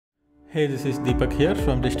Hey, this is Deepak here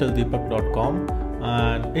from digitaldeepak.com,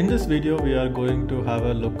 and in this video we are going to have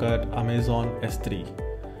a look at Amazon S3.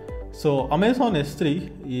 So Amazon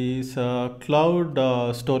S3 is a cloud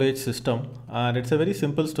storage system, and it's a very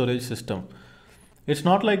simple storage system. It's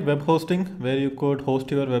not like web hosting where you could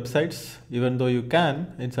host your websites, even though you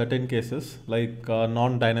can in certain cases like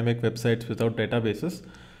non-dynamic websites without databases.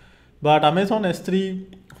 But Amazon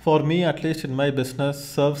S3, for me at least in my business,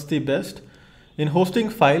 serves the best in hosting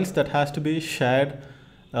files that has to be shared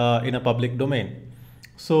in a public domain.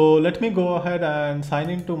 So let me go ahead and sign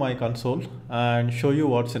into my console and show you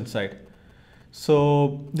what's inside.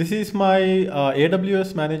 So this is my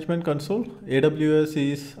AWS management console. AWS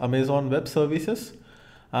is Amazon Web Services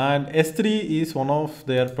and S3 is one of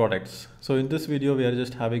their products. So in this video we are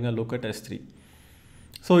just having a look at S3.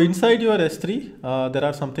 So inside your S3 there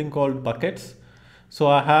are something called buckets. So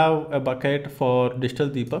I have a bucket for Digital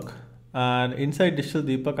Deepak, and inside Digital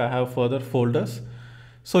Deepak I have further folders.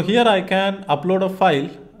 So here I can upload a file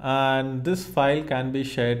and this file can be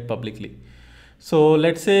shared publicly. So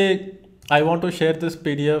let's say I want to share this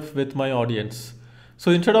PDF with my audience.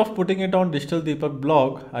 So instead of putting it on Digital Deepak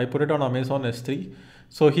blog, I put it on Amazon S3.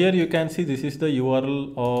 So here you can see this is the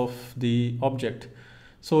URL of the object.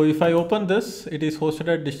 So if I open this, it is hosted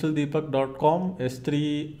at digitaldeepak.com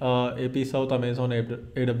S3 AP South Amazon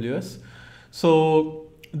AWS. So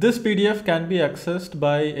this PDF can be accessed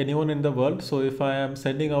by anyone in the world. So if I am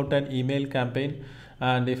sending out an email campaign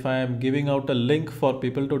and if I am giving out a link for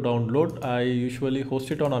people to download, I usually host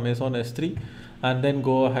it on Amazon S3 and then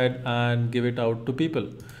go ahead and give it out to people.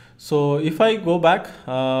 So if I go back,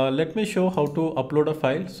 let me show how to upload a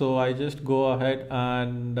file. So I just go ahead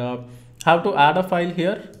and have to add a file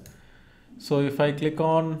here. So if I click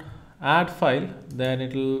on add file, then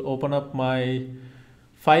it will open up my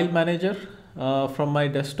file manager from my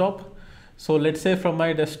desktop. So let's say from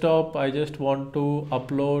my desktop I just want to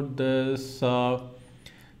upload this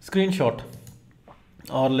screenshot,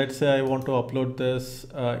 or let's say I want to upload this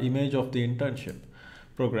image of the internship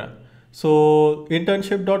program. So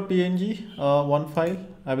internship.png, one file.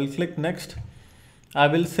 I will click next. I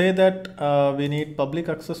will say that we need public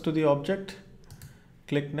access to the object.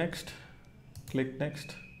 Click next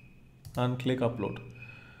and click upload.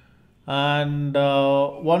 And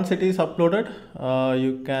once it is uploaded,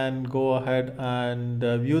 you can go ahead and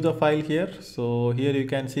view the file here. So here you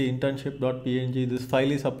can see internship.png, this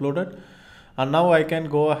file is uploaded, and now I can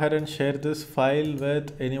go ahead and share this file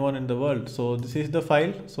with anyone in the world. So this is the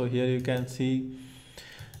file. So here you can see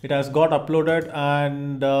it has got uploaded,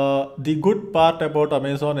 and the good part about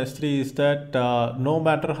Amazon S3 is that no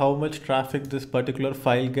matter how much traffic this particular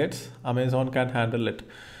file gets, Amazon can handle it.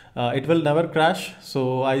 It will never crash.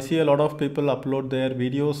 So I see a lot of people upload their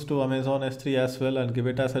videos to Amazon S3 as well and give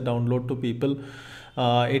it as a download to people.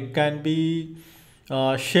 It can be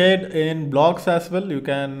shared in blogs as well. You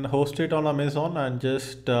can host it on Amazon and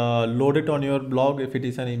just load it on your blog if it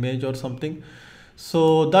is an image or something.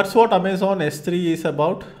 So that's what Amazon S3 is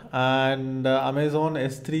about, and Amazon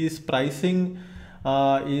S3's pricing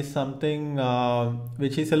is something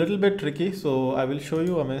which is a little bit tricky. So I will show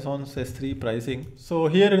you Amazon's S3 pricing. So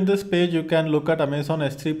here in this page you can look at Amazon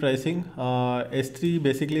S3 pricing. S3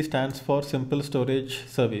 basically stands for Simple Storage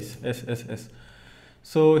Service, SSS.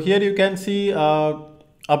 So here you can see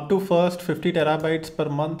up to first 50 terabytes per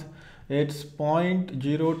month, it's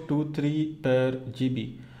 0.023 per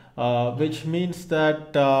GB. Which means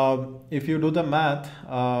that if you do the math,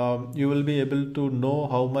 you will be able to know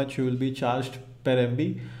how much you will be charged per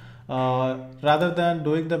MB. Rather than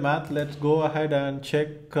doing the math, let's go ahead and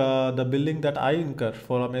check the billing that I incur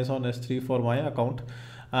for Amazon S3 for my account,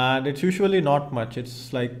 and it's usually not much.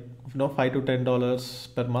 It's like $5 to $10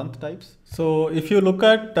 per month types. So if you look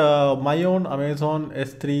at my own Amazon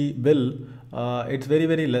S3 bill, it's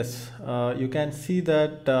very less. You can see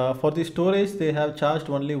that for the storage they have charged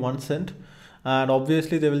only 1 cent, and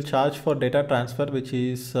obviously they will charge for data transfer, which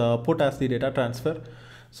is put as the data transfer.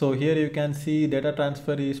 So here you can see data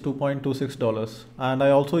transfer is $2.26, and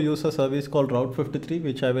I also use a service called Route 53,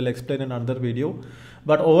 which I will explain in another video.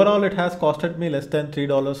 But overall it has costed me less than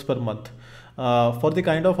 $3 per month for the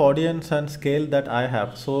kind of audience and scale that I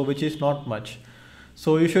have, so which is not much.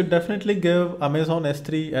 So you should definitely give Amazon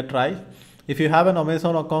S3 a try. If you have an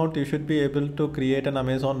Amazon account, you should be able to create an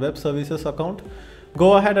Amazon Web Services account.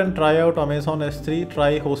 Go ahead and try out Amazon S3,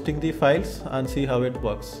 try hosting the files and see how it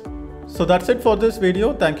works. So that's it for this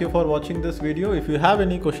video. Thank you for watching this video. If you have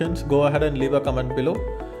any questions, go ahead and leave a comment below,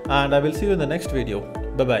 and I will see you in the next video.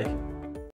 Bye bye.